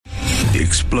the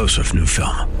explosive new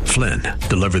film, Flynn,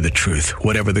 deliver the truth,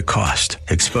 whatever the cost,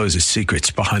 exposes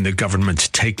secrets behind the government's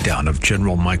takedown of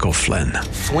General Michael Flynn.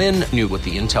 Flynn knew what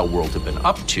the intel world had been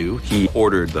up to. He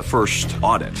ordered the first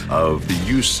audit of the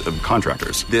use of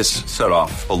contractors. This set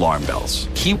off alarm bells.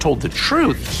 He told the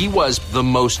truth. He was the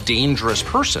most dangerous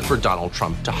person for Donald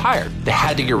Trump to hire. They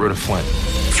had to get rid of Flynn.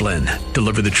 Flynn,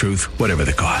 deliver the truth, whatever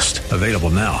the cost. Available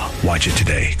now. Watch it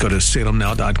today. Go to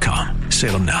salemnow.com.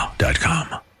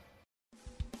 salemnow.com.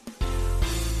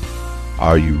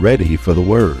 Are you ready for the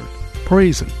word?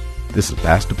 Praise Him. This is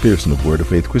Pastor Pearson of Word of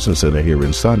Faith Christian Center here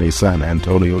in sunny San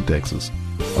Antonio, Texas.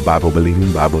 A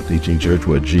Bible-believing, Bible-teaching church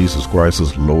where Jesus Christ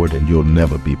is Lord and you'll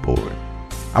never be bored.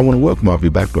 I want to welcome all of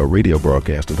you back to our radio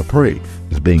broadcast, and I pray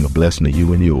it's being a blessing to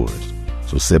you and yours.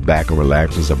 So sit back and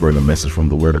relax as I bring a message from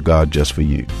the Word of God just for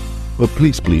you. But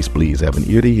please, please, please have an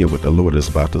ear to hear what the Lord is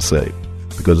about to say.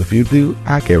 Because if you do,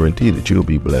 I guarantee that you'll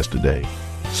be blessed today.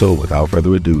 So without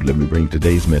further ado, let me bring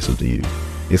today's message to you.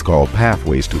 It's called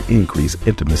Pathways to Increase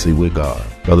Intimacy with God.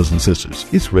 Brothers and sisters,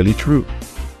 it's really true.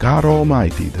 God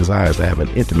Almighty desires to have an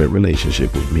intimate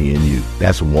relationship with me and you.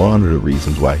 That's one of the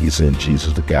reasons why He sent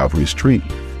Jesus to Calvary's tree,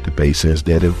 to pay sin's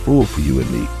debt in full for you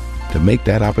and me, to make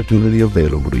that opportunity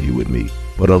available to you and me.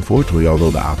 But unfortunately,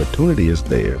 although the opportunity is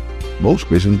there, most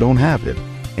Christians don't have it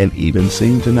and even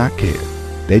seem to not care.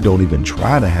 They don't even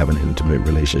try to have an intimate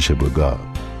relationship with God.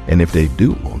 And if they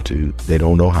do want to, they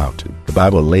don't know how to. The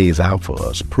Bible lays out for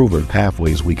us proven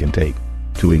pathways we can take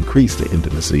to increase the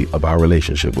intimacy of our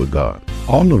relationship with God.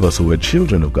 All of us who are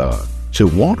children of God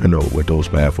should want to know what those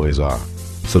pathways are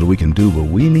so that we can do what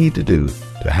we need to do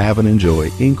to have and enjoy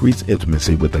increased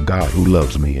intimacy with the God who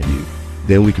loves me and you.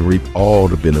 Then we can reap all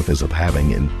the benefits of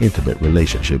having an intimate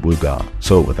relationship with God.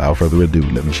 So without further ado,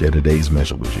 let me share today's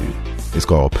message with you. It's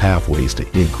called Pathways to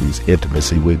Increase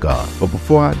Intimacy with God. But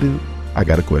before I do, I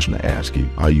got a question to ask you.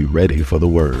 Are you ready for the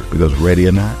word? Because ready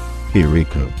or not, here it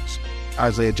comes.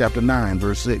 Isaiah chapter 9,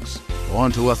 verse 6. For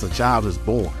unto us a child is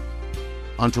born,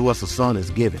 unto us a son is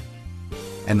given,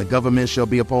 and the government shall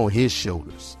be upon his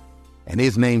shoulders, and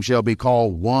his name shall be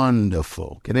called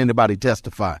Wonderful. Can anybody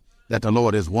testify that the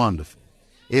Lord is wonderful?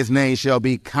 His name shall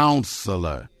be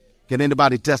Counselor. Can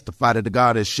anybody testify that the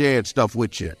God has shared stuff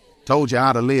with you, told you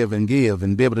how to live and give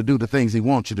and be able to do the things He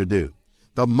wants you to do?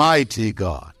 The mighty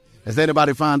God. Has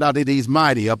anybody found out that He's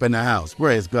mighty up in the house?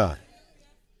 Praise God.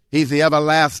 He's the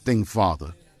everlasting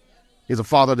Father. He's a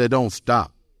Father that don't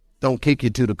stop, don't kick you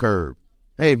to the curb.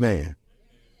 Amen.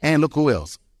 And look who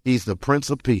else. He's the Prince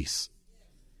of Peace.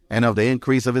 And of the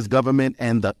increase of His government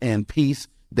and peace,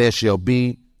 there shall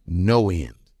be no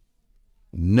end.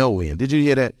 No end. Did you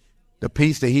hear that? The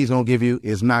peace that He's going to give you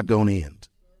is not going to end.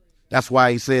 That's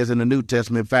why He says in the New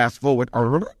Testament, fast forward,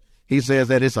 He says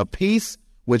that it's a peace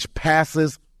which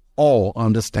passes all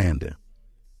understanding.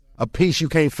 A peace you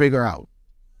can't figure out.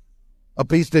 A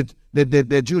peace that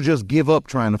you just give up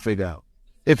trying to figure out.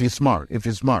 If you're smart,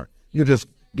 you just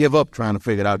give up trying to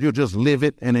figure it out. You just live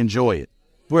it and enjoy it.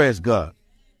 Praise God.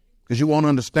 Because you won't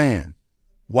understand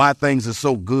why things are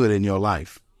so good in your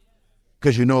life.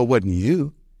 Because you know it wasn't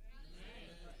you.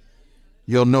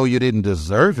 You'll know you didn't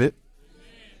deserve it.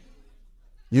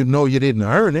 You know you didn't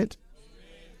earn it.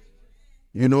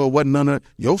 You know it wasn't none of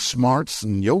your smarts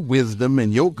and your wisdom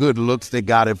and your good looks that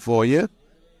got it for you.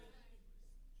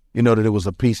 You know that it was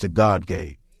a peace that God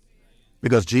gave.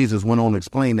 Because Jesus went on to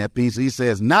explain that peace. He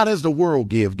says, not as the world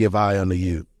give I unto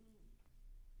you.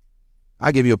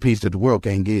 I give you a peace that the world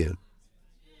can't give.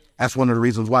 That's one of the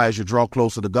reasons why as you draw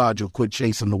closer to God, you'll quit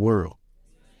chasing the world.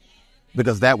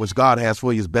 Because that which God has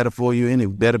for you is better for you,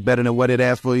 better than what it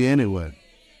has for you anyway.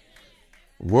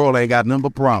 The world ain't got none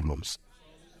but problems.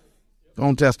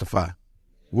 Don't testify.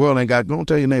 World ain't got, don't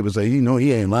tell your neighbor, say, you know,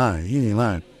 he ain't lying. He ain't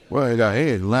lying. Well, he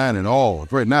ain't lying at all.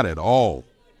 Not at all.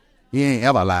 He ain't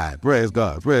ever lied. Praise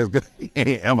God. Praise God. He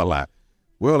ain't ever lied.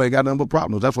 World ain't got nothing but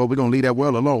problems. That's why we're going to leave that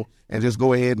world alone and just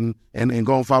go ahead and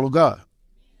go and follow God.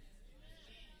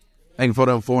 Thank you for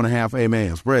them 4.5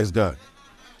 amens. Praise God.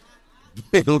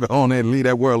 We'll go on and leave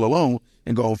that world alone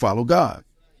and go and follow God.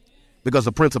 Because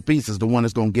the Prince of Peace is the one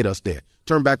that's going to get us there.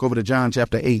 Turn back over to John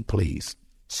chapter 8, please.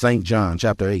 St. John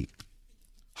chapter 8.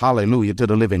 Hallelujah to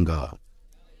the living God.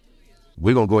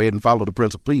 We're going to go ahead and follow the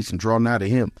Prince of Peace and draw nigh to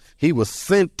Him. He was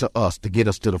sent to us to get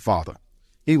us to the Father.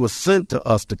 He was sent to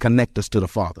us to connect us to the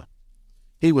Father.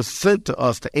 He was sent to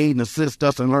us to aid and assist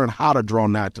us and learn how to draw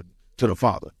nigh to the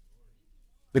Father.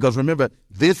 Because remember,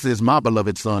 this is my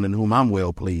beloved Son in whom I'm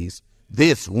well pleased.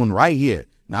 This one right here.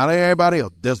 Not everybody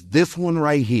else. There's this one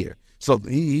right here. So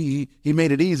he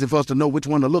made it easy for us to know which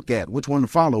one to look at, which one to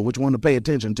follow, which one to pay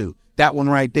attention to. That one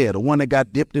right there, the one that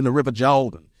got dipped in the river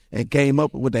Jordan and came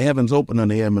up with the heavens open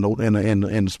under him and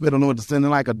the Spirit of the Lord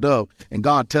descending like a dove and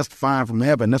God testifying from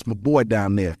heaven. That's my boy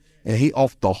down there. And he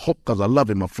off the hook because I love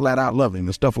him. I flat out love him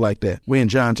and stuff like that. We're in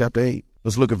John chapter 8.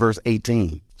 Let's look at verse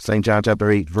 18. St. John chapter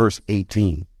 8, verse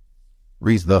 18.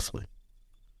 Reads thusly.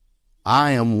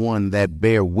 I am one that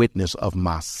bear witness of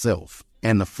myself,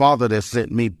 and the Father that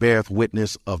sent me beareth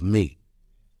witness of me.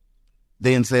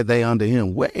 Then said they unto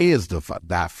him, where is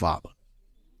thy Father?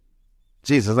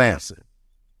 Jesus answered,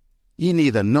 ye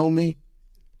neither know me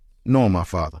nor my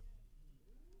Father.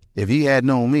 If ye had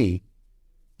known me,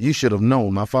 you should have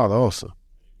known my Father also.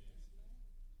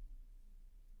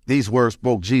 These words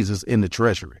spoke Jesus in the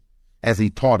treasury as he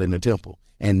taught in the temple,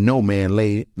 and no man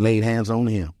laid hands on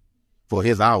him, for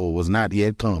his hour was not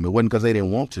yet come. It wasn't because they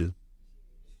didn't want to.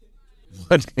 It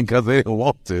wasn't because they didn't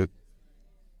want to.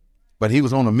 But he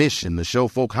was on a mission to show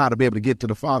folk how to be able to get to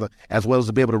the Father, as well as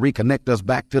to be able to reconnect us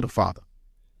back to the Father.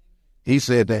 He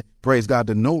said that, praise God,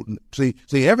 to know, see,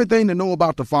 everything to know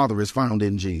about the Father is found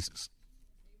in Jesus.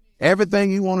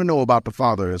 Everything you want to know about the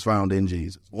Father is found in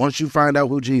Jesus. Once you find out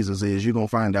who Jesus is, you're going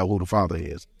to find out who the Father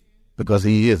is, because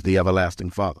he is the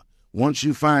everlasting Father. Once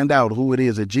you find out who it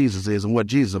is that Jesus is and what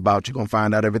Jesus is about, you're going to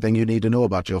find out everything you need to know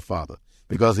about your Father,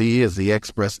 because he is the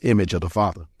express image of the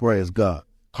Father. Praise God.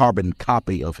 Carbon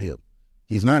copy of him.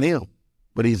 He's not him,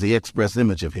 but he's the express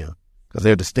image of him, because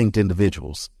they're distinct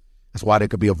individuals. That's why there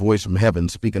could be a voice from heaven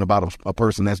speaking about a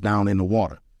person that's down in the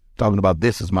water, talking about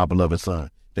this is my beloved son.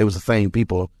 They was the same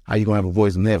people. How you going to have a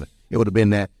voice in heaven? It would have been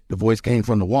that the voice came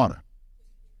from the water,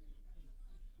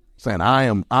 saying, I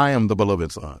am the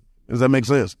beloved son. Does that make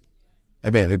sense?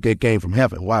 Amen. It came from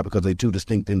heaven. Why? Because they're two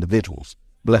distinct individuals.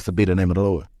 Blessed be the name of the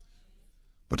Lord.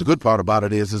 But the good part about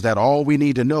it is that all we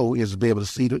need to know is to be able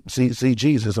to see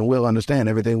Jesus, and we'll understand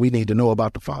everything we need to know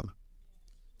about the Father.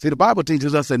 See, the Bible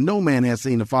teaches us that no man has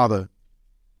seen the Father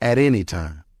at any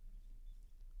time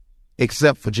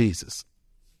except for Jesus.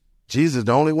 Jesus is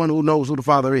the only one who knows who the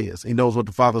Father is. He knows what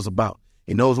the Father's about.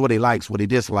 He knows what he likes, what he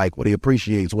dislikes, what he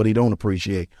appreciates, what he don't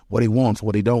appreciate, what he wants,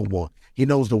 what he don't want. He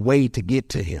knows the way to get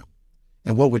to him.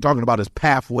 And what we're talking about is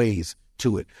pathways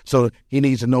to it. So he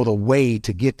needs to know the way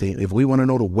to get to him. If we want to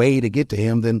know the way to get to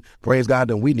him, then praise God,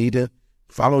 then we need to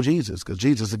follow Jesus, because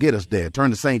Jesus will get us there. Turn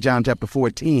to St. John chapter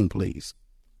 14, please.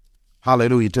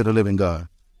 Hallelujah to the living God.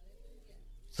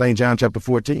 St. John chapter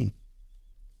 14.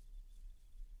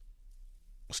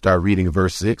 Start reading in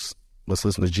verse 6. Let's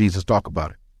listen to Jesus talk about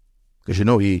it, because you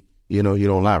know he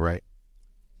don't lie, right?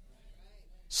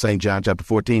 St. John chapter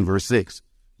 14, verse 6.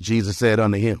 Jesus said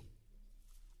unto him,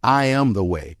 I am the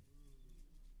way,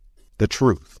 the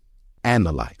truth, and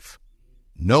the life.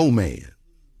 No man.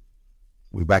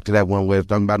 We're back to that one way of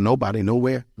talking about nobody,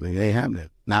 nowhere. They ain't having that.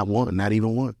 Not one, not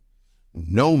even one.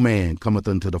 No man cometh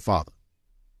unto the Father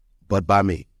but by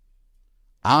me.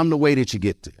 I'm the way that you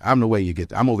get there. I'm the way you get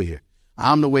there. I'm over here.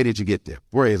 I'm the way that you get there.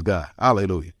 Praise God.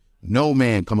 Hallelujah. No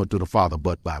man cometh to the Father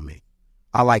but by me.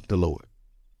 I like the Lord.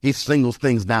 He singles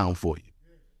things down for you.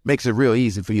 Makes it real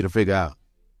easy for you to figure out.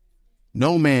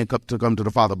 No man come to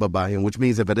the Father but by him, which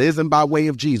means if it isn't by way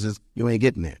of Jesus, you ain't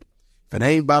getting there. If it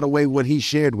ain't by the way what he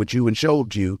shared with you and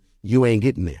showed you, you ain't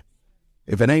getting there.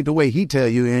 If it ain't the way he tell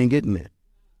you, you ain't getting there.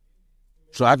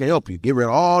 So I can help you. Get rid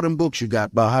of all them books you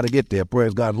got about how to get there.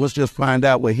 Praise God. Let's just find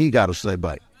out what he got to say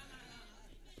about it.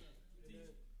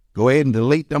 Go ahead and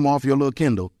delete them off your little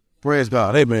Kindle. Praise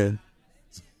God. Amen.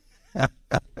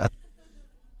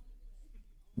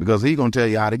 Because he's going to tell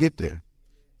you how to get there.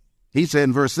 He said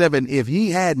in verse 7, if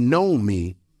ye had known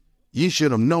me, ye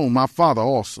should have known my Father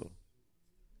also.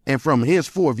 And from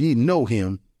henceforth ye know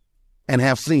him and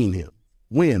have seen him.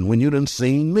 When you done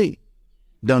seen me.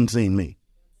 Done seen me.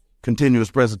 Continuous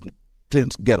present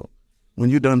tense ghetto. When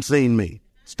you done seen me.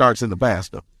 Starts in the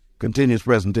past though. Continuous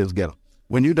present tense ghetto.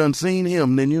 When you done seen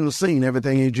him, then you done seen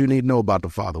everything that you need to know about the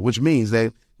Father, which means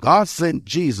that God sent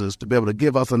Jesus to be able to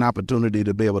give us an opportunity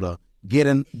to be able to get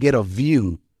a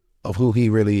view of who he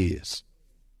really is.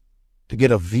 To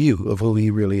get a view of who he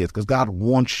really is, because God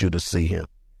wants you to see him.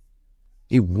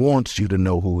 He wants you to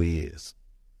know who he is.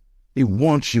 He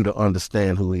wants you to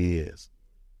understand who he is.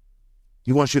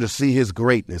 He wants you to see his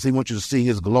greatness. He wants you to see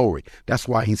his glory. That's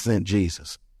why he sent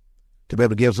Jesus, to be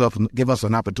able to give us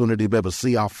an opportunity to be able to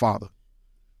see our Father,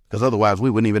 because otherwise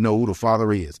we wouldn't even know who the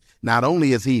Father is. Not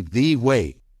only is he the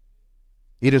way,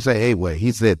 he didn't say a way,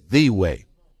 he said the way,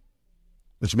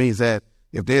 which means that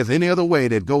if there's any other way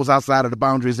that goes outside of the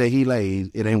boundaries that he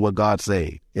laid, it ain't what God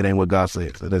said. It ain't what God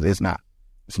says. It's not.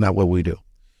 It's not what we do.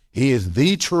 He is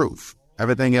the truth.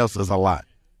 Everything else is a lie.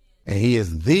 And he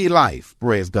is the life,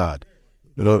 praise God,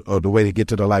 or the way to get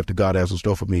to the life that God has in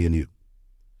store for me and you.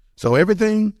 So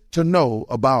everything to know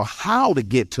about how to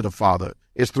get to the Father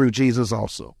is through Jesus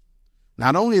also.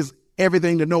 Not only is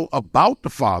everything to know about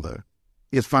the Father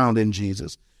is found in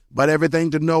Jesus, but everything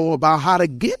to know about how to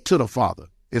get to the Father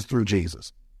is through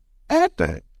Jesus.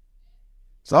 Everything.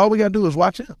 So all we got to do is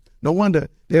watch him. No wonder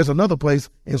there's another place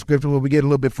in Scripture where we get a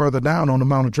little bit further down on the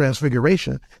Mount of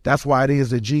Transfiguration. That's why it is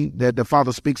that the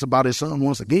Father speaks about his Son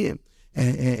once again.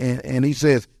 And he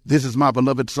says, "This is my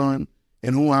beloved Son,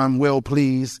 in whom I'm well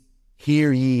pleased.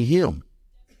 Hear ye him."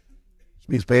 Which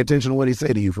means pay attention to what he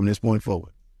said to you from this point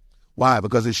forward. Why?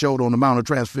 Because it showed on the Mount of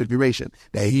Transfiguration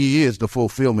that he is the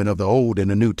fulfillment of the Old and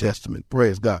the New Testament.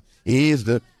 Praise God. He is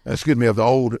the of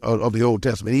the Old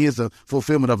Testament. He is the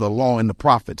fulfillment of the law and the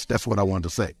prophets. That's what I wanted to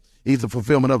say. He's the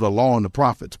fulfillment of the law and the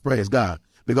prophets. Praise God.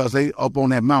 Because they up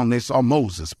on that mountain, they saw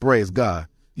Moses. Praise God.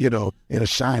 In a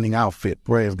shining outfit.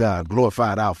 Praise God.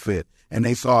 Glorified outfit. And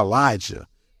they saw Elijah.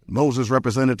 Moses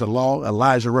represented the law.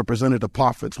 Elijah represented the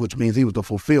prophets, which means he was the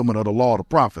fulfillment of the law of the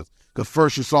prophets. Because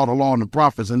first you saw the law and the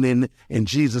prophets, and then and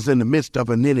Jesus in the midst of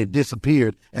it, and then it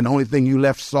disappeared. And the only thing you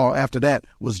saw after that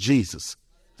was Jesus.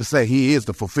 To say he is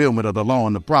the fulfillment of the law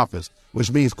and the prophets,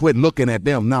 which means quit looking at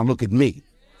them, now look at me.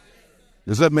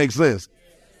 Does that make sense?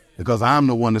 Because I'm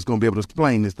the one that's going to be able to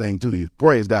explain this thing to you.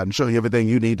 Praise God, and show you everything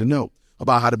you need to know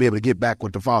about how to be able to get back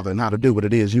with the Father and how to do what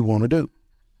it is you want to do.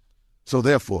 So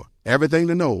therefore, everything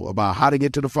to know about how to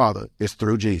get to the Father is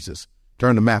through Jesus.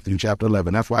 Turn to Matthew chapter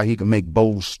 11. That's why he can make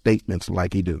bold statements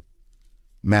like he do.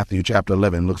 Matthew chapter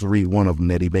 11. Let's read one of them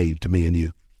that he made to me and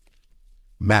you.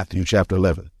 Matthew chapter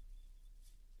 11.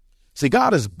 See,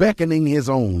 God is beckoning his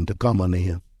own to come unto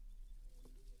him.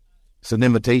 It's an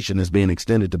invitation that's being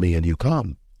extended to me and you.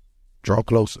 Come, draw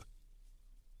closer,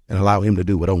 and allow him to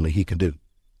do what only he can do.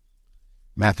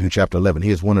 Matthew chapter 11.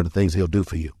 Here's one of the things he'll do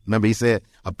for you. Remember, he said,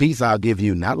 "A peace I'll give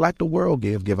you, not like the world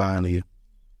give I unto you."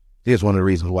 Here's one of the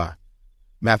reasons why.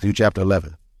 Matthew chapter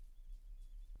 11.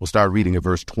 We'll start reading at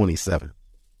verse 27.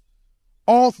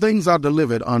 "All things are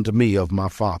delivered unto me of my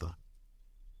Father."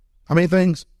 How many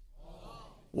things?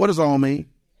 What does all mean?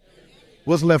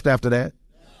 What's left after that?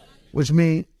 Which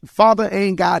means Father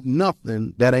ain't got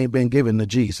nothing that ain't been given to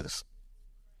Jesus.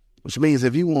 Which means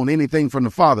if you want anything from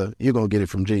the Father, you're going to get it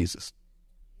from Jesus.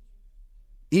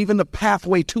 Even the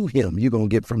pathway to him, you're going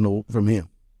to get from him.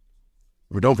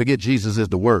 But don't forget, Jesus is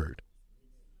the Word.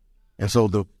 And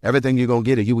so everything you're going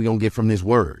to get, you're going to get from this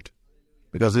Word.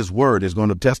 Because this Word is going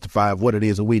to testify of what it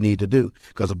is that we need to do.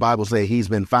 Because the Bible says he's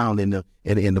been found in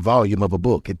the volume of a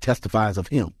book. It testifies of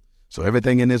him. So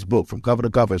everything in this book, from cover to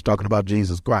cover, is talking about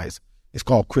Jesus Christ. It's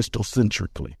called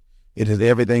Christocentrically.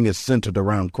 Everything is centered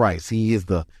around Christ. He is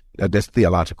that's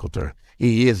theological term.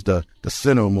 He is the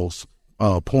centermost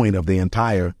point of the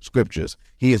entire Scriptures.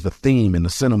 He is the theme and the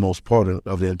centermost part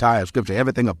of the entire Scripture.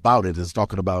 Everything about it is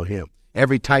talking about him.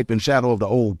 Every type and shadow of the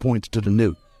old points to the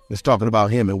new. It's talking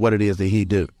about him and what it is that he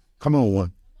do. Come on,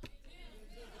 one.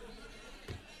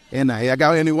 And I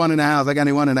got anyone in the house.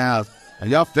 And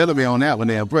y'all feeling me on that one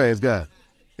there. Praise God.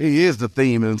 He is the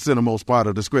theme and centermost part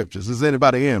of the Scriptures. Is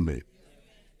anybody hearing me?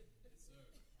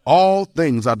 All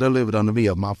things are delivered unto me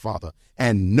of my Father,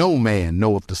 and no man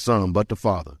knoweth the Son but the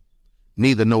Father.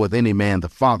 Neither knoweth any man the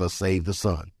Father save the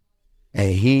Son,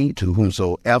 and he to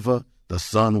whomsoever the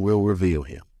Son will reveal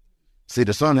him. See,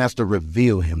 the Son has to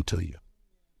reveal him to you.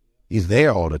 He's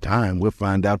there all the time. We'll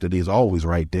find out that he's always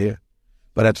right there.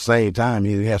 But at the same time,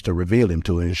 he has to reveal him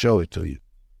to you and show it to you.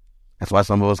 That's why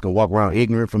some of us can walk around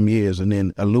ignorant from years and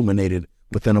then illuminated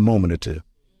within a moment or two.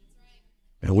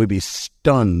 And we'd be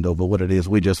stunned over what it is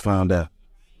we just found out.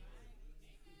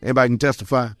 Anybody can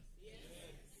testify?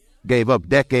 Gave up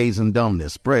decades in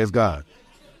dumbness. Praise God.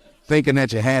 Thinking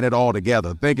that you had it all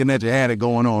together. Thinking that you had it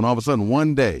going on. All of a sudden,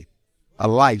 one day, a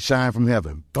light shined from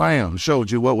heaven. Bam!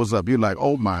 Showed you what was up. You're like,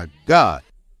 oh my God.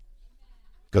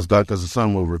 Because the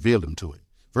Son will reveal him to it.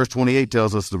 Verse 28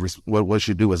 tells us what we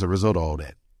should do as a result of all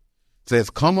that. It says,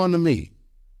 come unto me.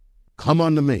 Come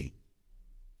unto me.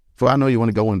 For I know you want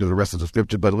to go into the rest of the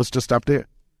Scripture, but let's just stop there.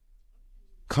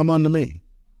 Come unto me.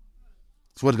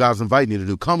 That's what God's inviting you to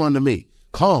do. Come unto me.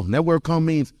 Come. That word come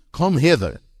means come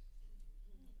hither.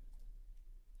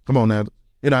 Come on now.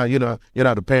 You know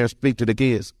the parents speak to the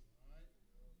kids.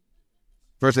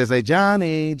 First they say,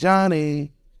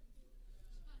 Johnny,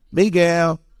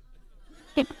 Miguel,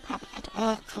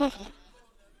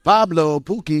 Pablo,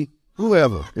 Pookie,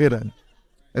 whoever,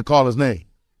 they call his name.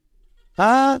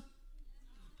 Huh?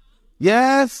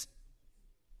 Yes?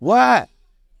 What?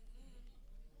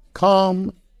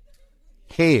 Come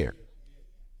here.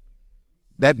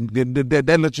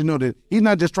 That lets you know that he's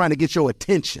not just trying to get your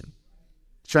attention.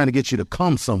 He's trying to get you to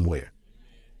come somewhere.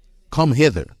 Come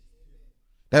hither.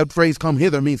 That phrase come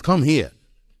hither means come here.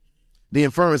 The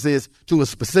inference is to a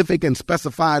specific and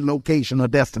specified location or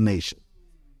destination.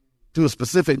 To a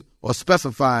specific or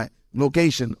specified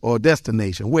location or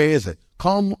destination. Where is it?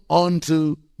 Come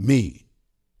unto me.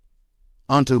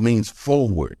 Unto means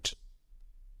forward.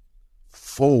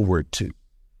 Forward to.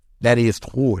 That is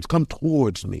towards. Come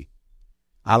towards me.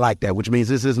 I like that, which means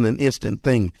this isn't an instant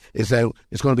thing. It's going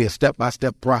to be a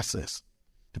step-by-step process.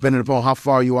 Depending upon how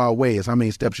far you are away is how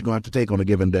many steps you're going to have to take on a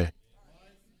given day.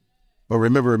 But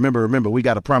remember, we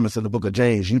got a promise in the book of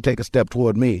James. You take a step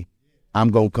toward me, I'm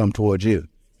going to come towards you.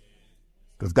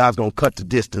 Because God's going to cut the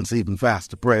distance even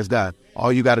faster. Praise God.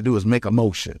 All you got to do is make a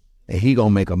motion, and he going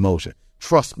to make a motion.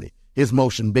 Trust me, his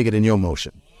motion bigger than your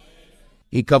motion.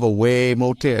 He cover way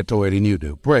more territory than you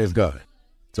do. Praise God.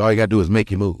 So all you got to do is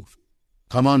make you move.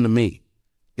 Come unto me.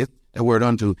 That word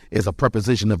unto is a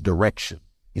preposition of direction.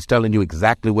 He's telling you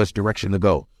exactly which direction to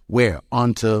go. Where?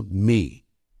 Unto me.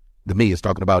 The me is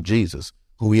talking about Jesus,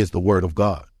 who is the word of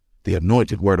God, the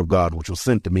anointed word of God, which was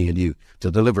sent to me and you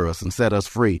to deliver us and set us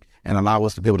free and allow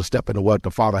us to be able to step into what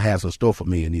the Father has in store for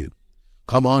me and you.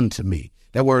 Come unto me.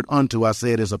 That word unto, I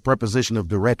said, is a preposition of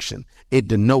direction. It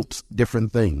denotes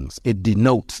different things. It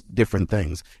denotes different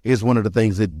things. Here's one of the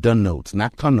things it denotes,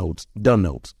 not connotes,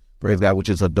 denotes, praise God, which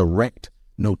is a direct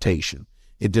notation.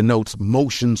 It denotes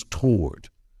motions toward.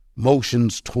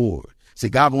 Motions toward. See,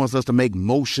 God wants us to make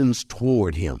motions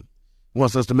toward him. He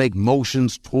wants us to make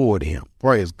motions toward him.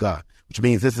 Praise God. Which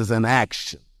means this is an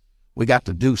action. We got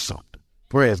to do something.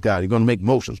 Praise God. You're going to make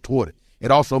motions toward it.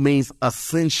 It also means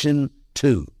ascension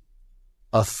to.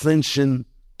 Ascension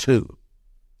to.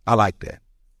 I like that.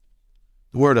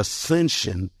 The word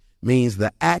ascension means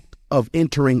the act of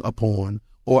entering upon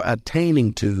or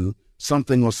attaining to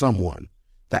something or someone.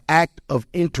 The act of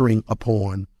entering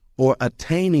upon or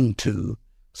attaining to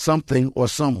something or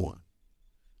someone.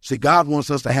 See, God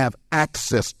wants us to have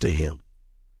access to him.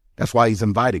 That's why he's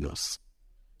inviting us.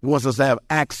 He wants us to have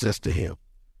access to him.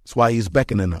 That's why he's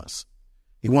beckoning us.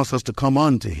 He wants us to come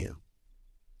unto him.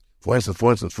 For instance,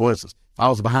 if I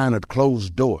was behind a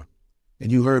closed door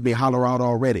and you heard me holler out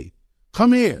already,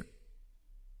 come here.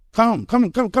 Come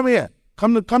here.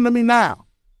 Come to me now.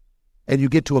 And you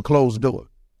get to a closed door.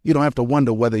 You don't have to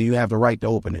wonder whether you have the right to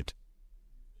open it.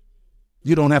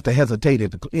 You don't have to hesitate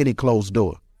at any closed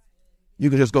door. You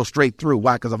can just go straight through.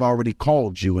 Why? Because I've already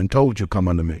called you and told you come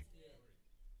unto me.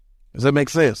 Does that make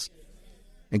sense?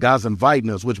 And God's inviting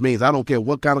us, which means I don't care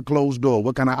what kind of closed door,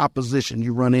 what kind of opposition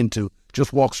you run into,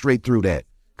 just walk straight through that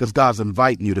because God's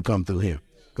inviting you to come through him.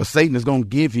 Because Satan is going to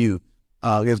give you,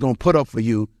 is going to put up for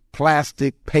you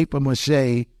plastic, paper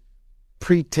mache,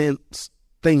 pretense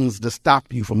things to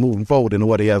stop you from moving forward into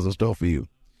what he has in store for you.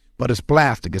 But it's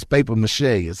plastic, it's paper mache,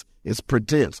 it's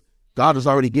pretense. God has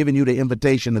already given you the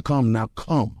invitation to come. Now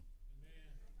come.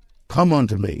 Come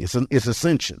unto me. It's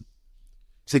ascension.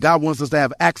 See, God wants us to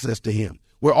have access to him.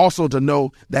 We're also to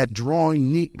know that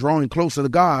drawing closer to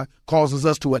God causes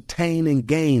us to attain and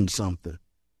gain something.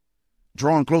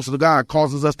 Drawing closer to God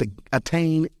causes us to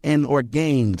attain and or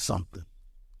gain something.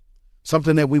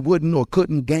 Something that we wouldn't or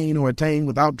couldn't gain or attain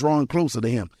without drawing closer to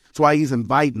him. That's why he's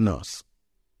inviting us.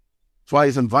 In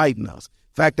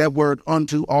fact, that word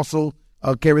unto also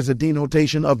carries a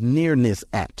denotation of nearness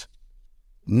at.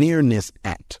 Nearness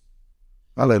at.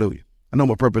 Hallelujah. I know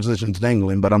my preposition's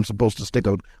dangling, but I'm supposed to stick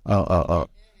a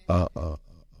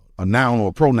noun or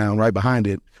a pronoun right behind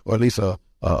it, or at least a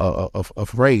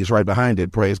phrase right behind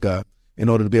it, praise God, in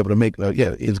order to be able to make,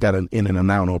 it's got an in and a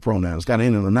noun or a pronoun. It's got an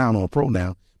in and a noun or a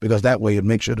pronoun, because that way it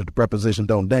makes sure that the preposition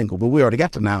don't dangle. But we already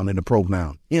got the noun and the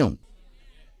pronoun, him.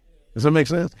 Does that make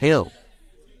sense? Him.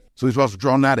 So we're supposed to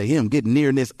draw nigh to him, get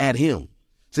nearness at him.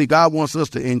 See, God wants us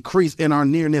to increase in our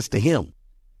nearness to him.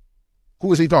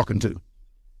 Who is he talking to?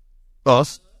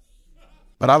 Us.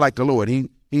 But I like the Lord.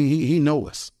 He knows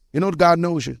us. You know that God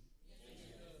knows you.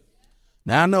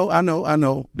 Now I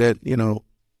know that,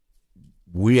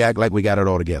 we act like we got it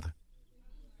all together.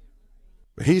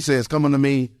 But he says, come unto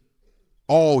me,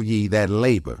 all ye that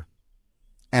labor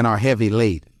and are heavy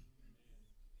laden,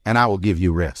 and I will give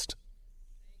you rest.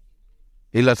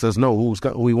 He lets us know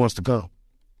who he wants to come.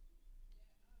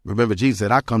 Remember, Jesus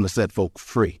said, I come to set folk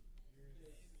free.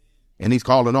 And he's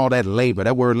calling all that labor.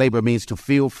 That word labor means to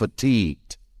feel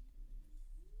fatigued.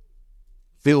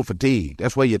 Feel fatigued.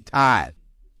 That's where you're tired.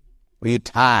 When you're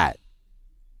tired.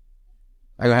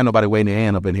 I don't have nobody waving their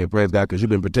hand up in here, praise God, because you've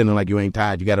been pretending like you ain't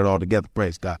tired. You got it all together,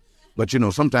 praise God. But,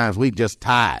 sometimes we just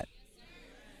tired.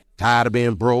 Tired of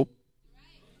being broke.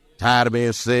 Tired of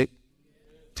being sick.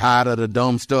 Tired of the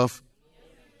dumb stuff.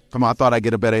 Come on, I thought I'd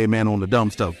get a better amen on the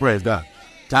dumb stuff, praise God.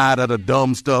 Tired of the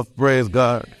dumb stuff, praise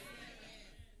God.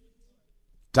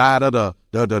 Tired of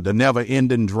the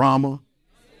never-ending drama?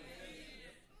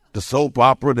 The soap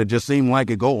opera that just seemed like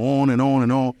it go on and on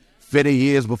and on, 50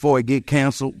 years before it get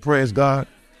canceled, praise God.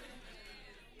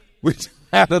 We're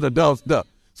tired of the dumb stuff.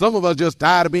 Some of us just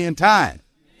tired of being tired.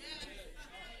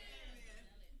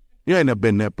 You ain't never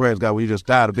been there, praise God, where you just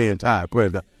tired of being tired,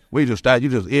 praise God. We just tired, you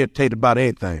just irritated about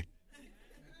everything.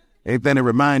 Anything that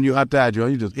remind you how tired you are,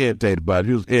 you just irritated about it.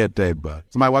 You just irritated about it.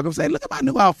 Somebody walk up and say, look at my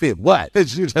new outfit. What?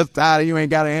 You just tired. You ain't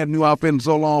got a new outfit in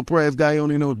so long. Praise God, you don't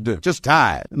even know what to do. Just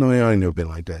tired. No, you ain't never been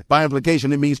like that. By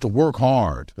implication, it means to work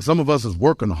hard. Some of us is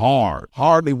working hard.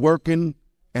 Hardly working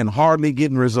and hardly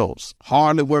getting results.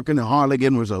 Hardly working and hardly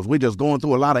getting results. We just going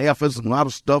through a lot of efforts and a lot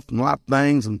of stuff and a lot of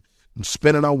things and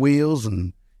spinning our wheels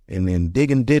and then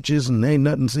digging ditches and ain't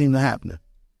nothing seem to happen.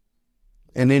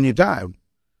 And then you're tired.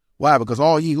 Why? Because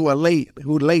all ye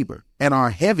who labor and are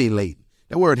heavy laden.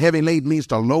 That word heavy laden means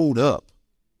to load up.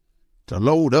 To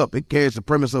load up. It carries the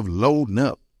premise of loading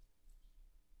up.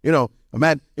 You know,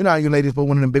 imagine, you know how you ladies put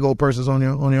one of them big old purses on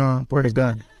your arm? Praise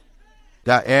God.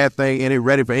 Got everything in it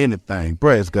ready for anything.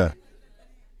 Praise God.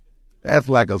 That's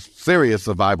like a serious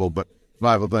survival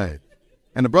thing.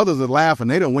 And the brothers are laughing.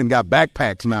 They done went and got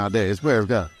backpacks nowadays. Praise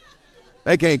God.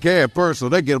 They can't carry a purse, so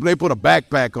they put a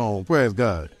backpack on. Praise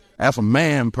God. That's a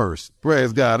man purse.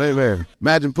 Praise God. Amen.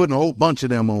 Imagine putting a whole bunch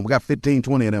of them on. We got 15,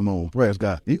 20 of them on. Praise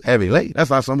God. You heavy late. That's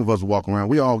how some of us walk around.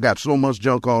 We all got so much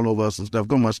junk all over us and stuff.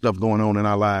 So much stuff going on in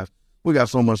our lives. We got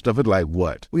so much stuff. It's like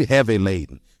what? We heavy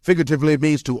laden. Figuratively, it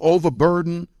means to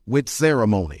overburden with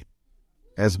ceremony.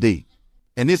 That's deep.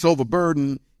 And this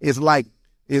overburden is like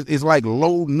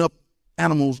loading up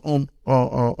animals on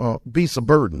beasts of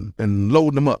burden and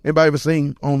loading them up. Anybody ever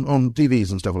seen on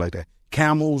TVs and stuff like that?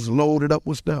 Camels loaded up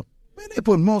with stuff. Man, they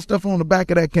put more stuff on the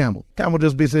back of that camel. Camel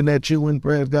just be sitting there chewing,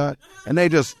 praise God, and they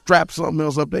just strap something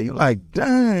else up there. You're like,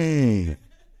 dang.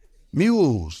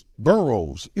 Mules,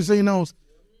 burros, you seen those?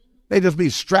 They just be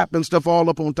strapping stuff all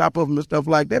up on top of them and stuff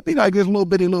like that. Be like this little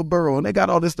bitty little burro, and they got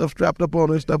all this stuff strapped up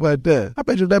on it and stuff like that. I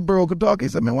bet you that burro could talk. He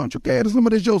said, man, why don't you carry some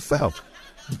of this yourself?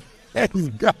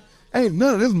 Ain't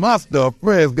none of this my stuff,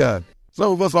 praise God.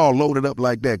 Some of us all loaded up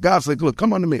like that. God said, look,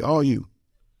 come unto me, all you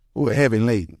who are heavy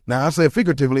laden. Now, I said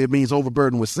figuratively, it means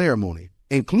overburdened with ceremony.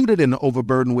 Included in the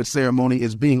overburden with ceremony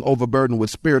is being overburdened with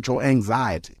spiritual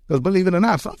anxiety. Because believe it or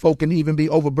not, some folk can even be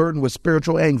overburdened with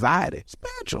spiritual anxiety.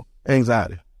 Spiritual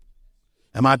anxiety.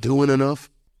 Am I doing enough?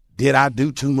 Did I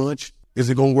do too much? Is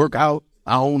it going to work out?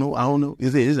 I don't know. I don't know.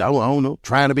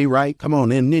 Trying to be right. Come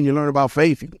on. And then you learn about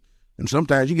faith. And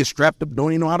sometimes you get strapped up,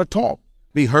 don't even know how to talk.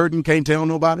 Be hurting, can't tell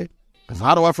nobody.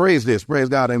 How do I phrase this? Praise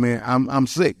God, amen. I'm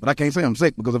sick, but I can't say I'm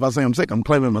sick because if I say I'm sick, I'm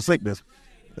claiming my sickness.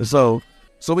 And so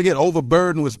we get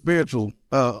overburdened with spiritual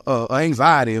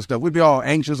anxiety and stuff. We be all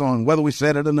anxious on whether we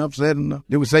said enough. Did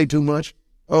we say too much?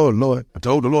 Oh, Lord. I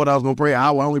told the Lord I was going to pray an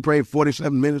hour. I only prayed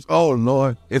 47 minutes. Oh,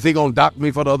 Lord. Is he going to dock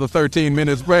me for the other 13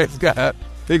 minutes? Praise God.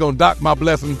 He going to dock my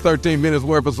blessing 13 minutes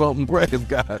worth of something. Praise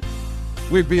God.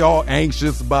 We be all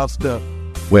anxious about stuff.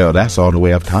 Well, that's all the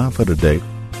way I have time for today.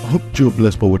 I hope that you're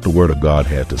blessed by what the Word of God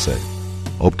had to say.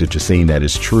 Hope that you're seeing that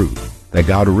it's true, that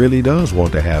God really does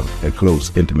want to have a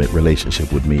close, intimate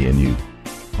relationship with me and you.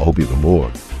 I hope even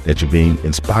more that you're being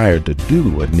inspired to do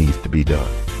what needs to be done,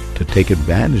 to take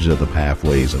advantage of the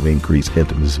pathways of increased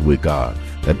intimacy with God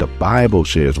that the Bible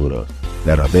shares with us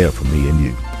that are there for me and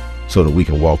you, so that we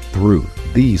can walk through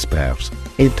these paths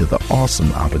into the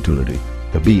awesome opportunity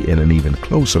to be in an even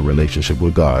closer relationship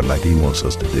with God like He wants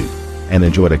us to do, and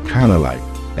enjoy the kind of life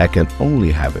that can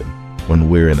only happen when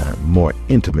we're in a more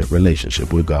intimate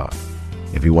relationship with God.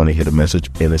 If you want to hear the message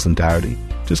in its entirety,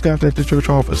 just contact the church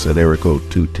office at area code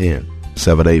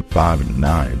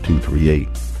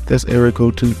 210-785-9238. That's area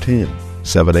code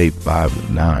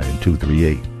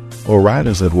 210-785-9238. Or write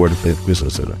us at Word of Faith Christian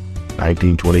Center,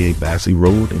 1928 Bassey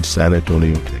Road in San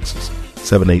Antonio, Texas,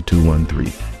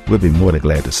 78213. We'll be more than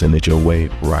glad to send it your way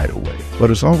right away. But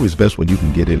it's always best when you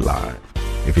can get it live.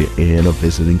 If you're in or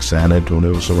visiting San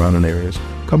Antonio surrounding areas,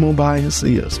 come on by and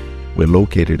see us. We're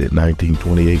located at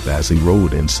 1928 Bassey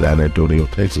Road in San Antonio,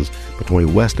 Texas,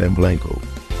 between West and Blanco.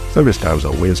 Service times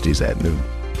are Wednesdays at noon,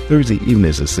 Thursday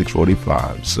evenings at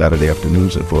 6:45, Saturday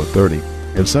afternoons at 4:30,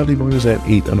 and Sunday mornings at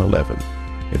 8 and 11.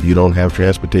 If you don't have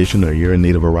transportation or you're in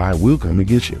need of a ride, we'll come and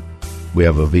get you. We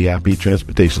have a VIP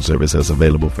transportation service that's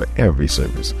available for every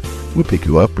service. We'll pick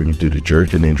you up, bring you to the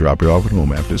church, and then drop you off at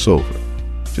home after it's over.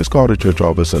 Just call the church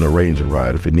office and arrange a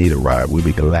ride. If you need a ride, we'll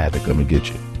be glad to come and get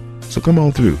you. So come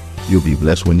on through. You'll be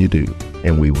blessed when you do,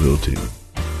 and we will too.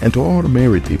 And to all the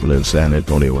married people in San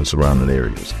Antonio and surrounding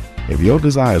areas, if your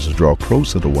desire is to draw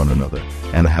closer to one another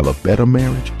and have a better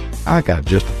marriage, I got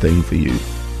just the thing for you.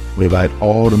 We invite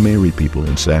all the married people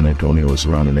in San Antonio and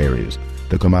surrounding areas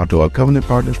to come out to our Covenant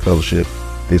Partners Fellowship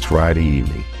this Friday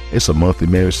evening. It's a monthly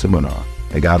marriage seminar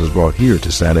that God has brought here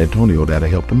to San Antonio that'll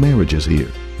help the marriages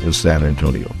here in San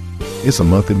Antonio. It's a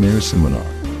monthly marriage seminar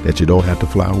that you don't have to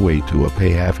fly away to or pay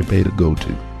half a pay to go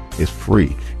to. It's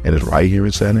free, and it's right here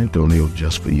in San Antonio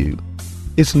just for you.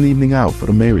 It's an evening out for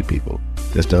the married people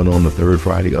that's done on the third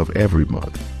Friday of every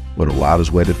month, where the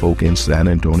wildest wedded folk in San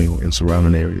Antonio and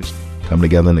surrounding areas come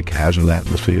together in a casual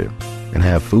atmosphere and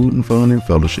have food and fun and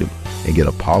fellowship and get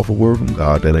a powerful word from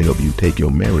God that'll help you take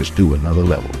your marriage to another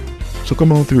level. So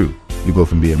come on through. You go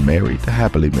from being married to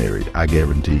happily married, I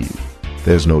guarantee you.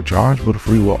 There's no charge, but a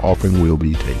free will offering will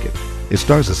be taken. It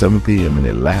starts at 7 p.m. and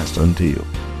it lasts until,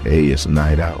 it's a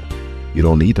night out. You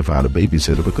don't need to find a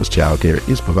babysitter because childcare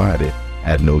is provided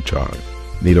at no charge.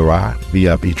 Need a ride?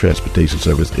 VIP transportation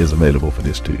service is available for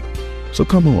this too. So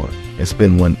come on and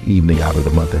spend one evening out of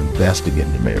the month investing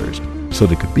in your marriage so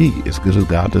that it could be as good as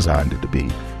God designed it to be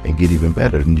and get even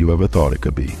better than you ever thought it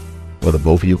could be. Whether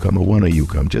both of you come or one of you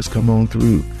come, just come on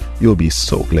through. You'll be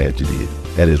so glad you did.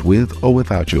 That is with or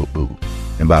without your boo.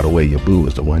 And by the way, your boo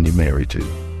is the one you're married to.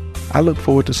 I look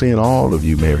forward to seeing all of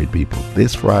you married people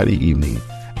this Friday evening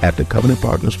at the Covenant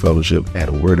Partners Fellowship at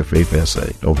A Word of Faith SA.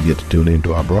 Don't forget to tune in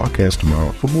to our broadcast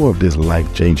tomorrow for more of this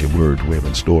life-changing word we have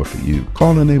in store for you.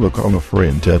 Call a neighbor, call a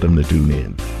friend, tell them to tune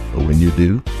in. But when you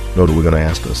do, know that we're going to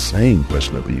ask the same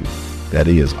question of you. That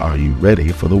is, are you ready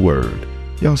for the word?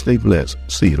 Y'all stay blessed.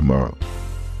 See you tomorrow.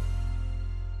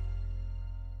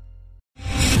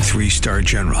 3-star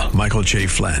General Michael J.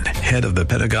 Flynn, head of the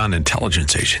Pentagon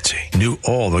Intelligence Agency, knew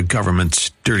all the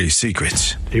government's dirty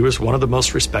secrets. He was one of the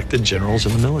most respected generals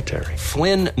in the military.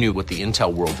 Flynn knew what the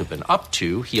intel world had been up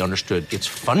to. He understood its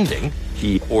funding.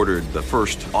 He ordered the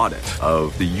first audit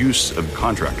of the use of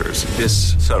contractors.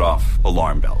 This set off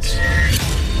alarm bells.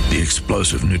 The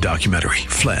explosive new documentary,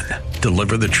 Flynn,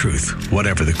 Deliver the Truth,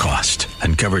 Whatever the Cost,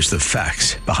 uncovers the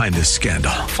facts behind this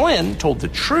scandal. Flynn told the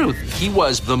truth. He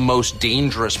was the most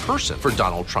dangerous person for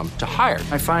Donald Trump to hire.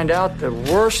 I find out the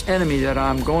worst enemy that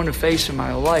I'm going to face in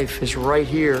my life is right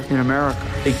here in America.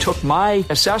 They took my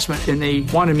assessment and they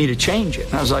wanted me to change it.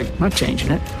 And I was like, I'm not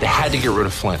changing it. They had to get rid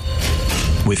of Flynn.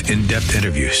 With in-depth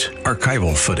interviews,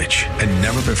 archival footage, and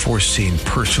never-before-seen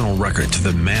personal records of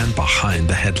the man behind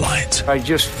the headlines. I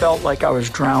just felt like I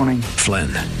was drowning. Flynn,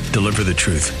 Deliver the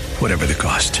Truth, Whatever the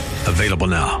Cost. Available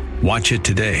now. Watch it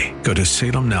today. Go to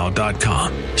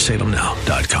salemnow.com.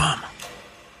 salemnow.com.